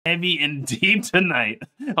heavy and deep tonight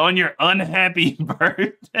on your unhappy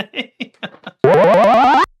birthday.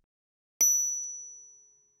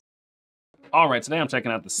 All right, today I'm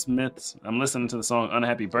checking out the Smiths. I'm listening to the song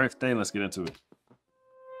Unhappy Birthday. Let's get into it.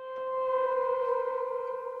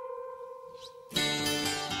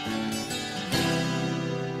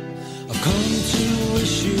 I've come to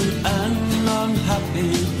wish you an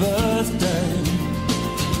unhappy birthday.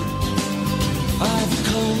 I've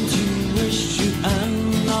come to wish you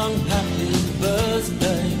an unhappy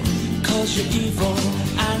birthday. 'Cause you're evil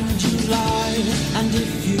and you lie, and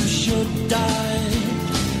if you should die,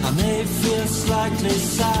 I may feel slightly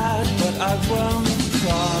sad, but I won't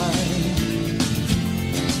cry.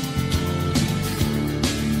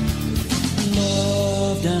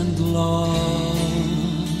 Loved and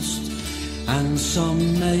lost, and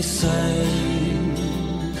some may say,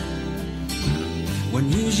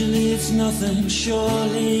 when usually it's nothing,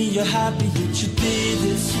 surely you're happy it should be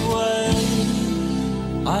this way.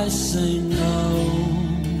 I say no,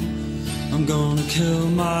 I'm gonna kill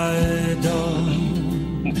my dog.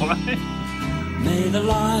 What? May the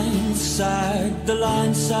line sag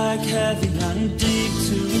heavy and deep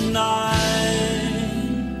tonight.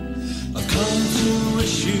 I've come to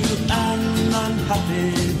wish you an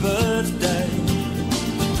unhappy birthday.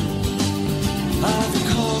 I've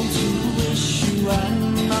come to wish you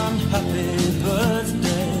an unhappy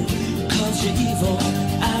birthday. 'Cause you're evil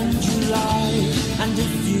and you lie, and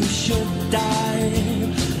if you should die,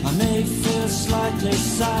 I may feel slightly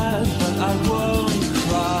sad, but I won't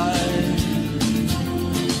cry.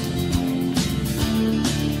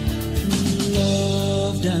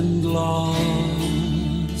 Loved and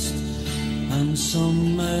lost, and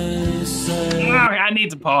some may say. I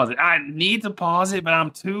need to pause it. But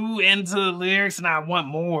I'm too into the lyrics and I want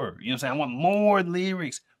more. You know what I'm saying? I want more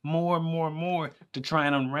lyrics, more to try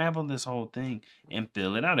and unravel this whole thing and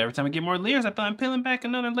fill it out. Every time I get more layers, I feel I'm peeling back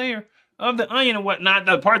another layer of the onion and whatnot.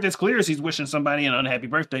 The part that's clear is he's wishing somebody an unhappy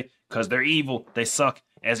birthday because they're evil. They suck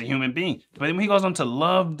as a human being. But then when he goes on to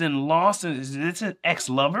loved and lost, is this an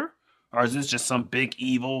ex-lover? Or is this just some big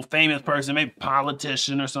evil famous person, maybe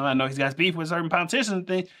politician or something? I know he's got beef with certain politicians and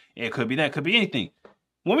things. It could be that, could be anything.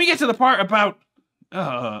 When we get to the part about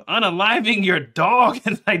unaliving your dog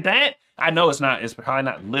and like that, I know it's probably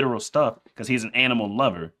not literal stuff because he's an animal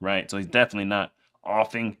lover, right? So he's definitely not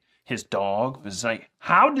offing his dog. But it's like,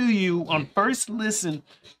 how do you, on first listen,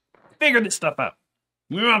 figure this stuff out?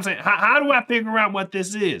 You know what I'm saying? How do I figure out what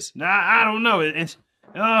this is? Now, I don't know. It's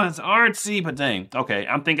artsy, but dang. Okay,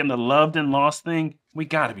 I'm thinking the loved and lost thing, we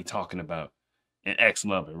gotta be talking about an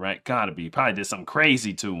ex-lover, right? Gotta be. Probably did something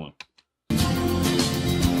crazy to him.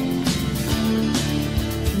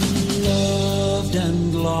 Loved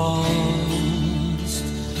and lost,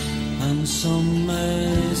 and some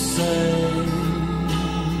may say,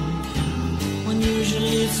 when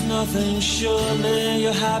usually it's nothing, surely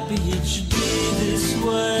you're happy it should be this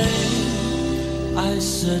way. I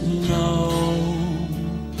said no,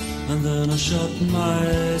 and then I shut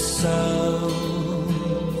myself.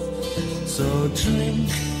 So drink,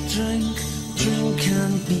 drink, drink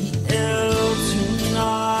and be ill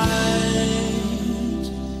tonight.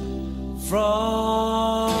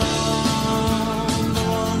 From the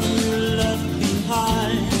one you left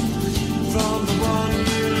behind, from the one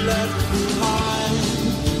you left behind,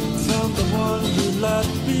 from the one you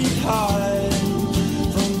left behind,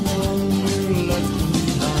 from the one you left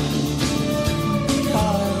behind.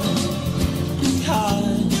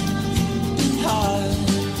 Behind, behind, behind,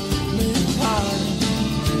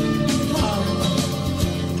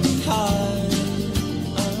 behind,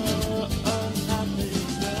 unhappy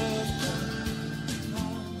birthday.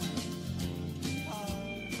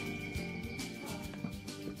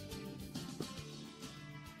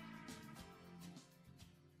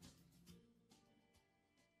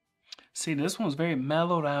 See, this one's very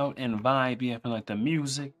mellowed out and vibey. I feel like the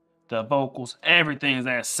music, the vocals, everything is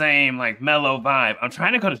that same like mellow vibe. I'm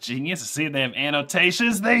trying to go to Genius to see if they have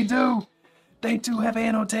annotations. They do. They do have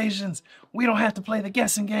annotations. We don't have to play the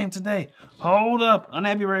guessing game today. Hold up.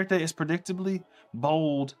 Unhappy Birthday is predictably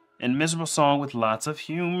bold and miserable song with lots of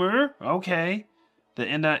humor. Okay. The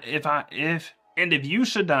end. If you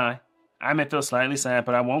should die, I may feel slightly sad,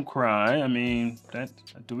 but I won't cry. I mean,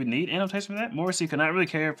 do we need annotation for that? Morrissey could not really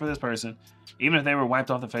care for this person, even if they were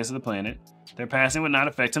wiped off the face of the planet. Their passing would not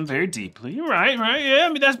affect him very deeply. Right, yeah, I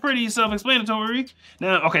mean, that's pretty self-explanatory.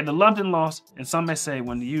 Now, okay, the loved and lost, and some may say,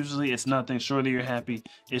 when usually it's nothing, surely you're happy,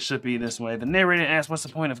 it should be this way. The narrator asks, what's the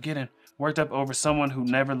point of getting worked up over someone who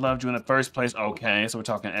never loved you in the first place? Okay, so we're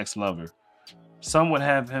talking ex-lover. Some would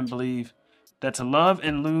have him believe that to love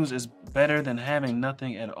and lose is better than having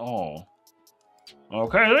nothing at all.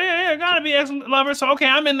 Okay, yeah, gotta be excellent lover. So okay,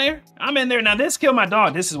 I'm in there. I'm in there. Now this Kill My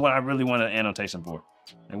Dog. This is what I really want an annotation for.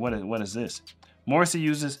 And what is this? Morrissey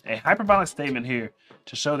uses a hyperbolic statement here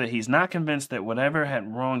to show that he's not convinced that whatever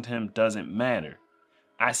had wronged him doesn't matter.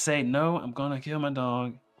 I say no, I'm gonna kill my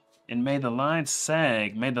dog. And may the line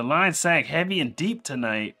sag heavy and deep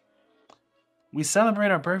tonight. We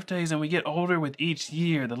celebrate our birthdays and we get older with each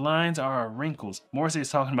year. The lines are our wrinkles. Morrissey is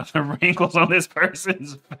talking about the wrinkles on this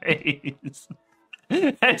person's face.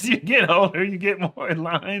 As you get older, you get more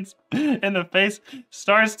lines and the face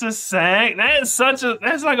starts to sag. That's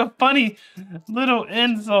like a funny little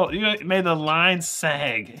insult. May the lines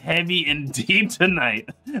sag heavy and deep tonight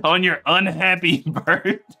on your unhappy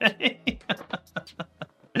birthday.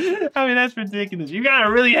 I mean, that's ridiculous. You gotta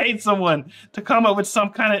really hate someone to come up with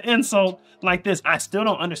some kind of insult like this. I still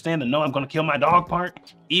don't understand the no, I'm gonna kill my dog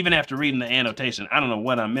part, even after reading the annotation. I don't know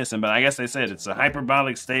what I'm missing, but I guess they said it's a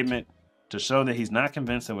hyperbolic statement to show that he's not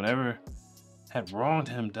convinced that whatever had wronged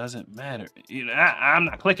him doesn't matter. I'm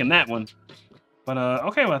not clicking that one. But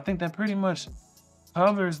okay, well, I think that pretty much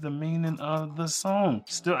covers the meaning of the song.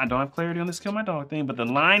 Still, I don't have clarity on this Kill My Dog thing, but the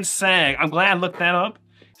line sag, I'm glad I looked that up.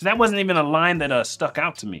 Because that wasn't even a line that stuck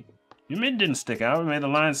out to me. It didn't stick out. It made the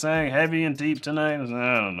line sag heavy and deep tonight. I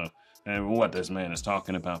don't know what this man is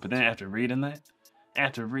talking about. But then after reading that,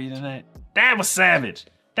 that was savage.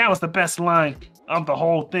 That was the best line of the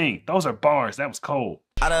whole thing. Those are bars. That was cold.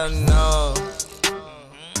 I don't know.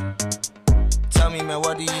 Tell me, man,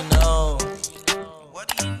 what do you know? What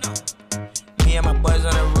do you know? Me and my boys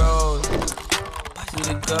on the road. You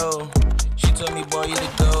to go. She told me, boy, you to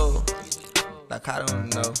go. Like, I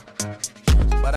don't know.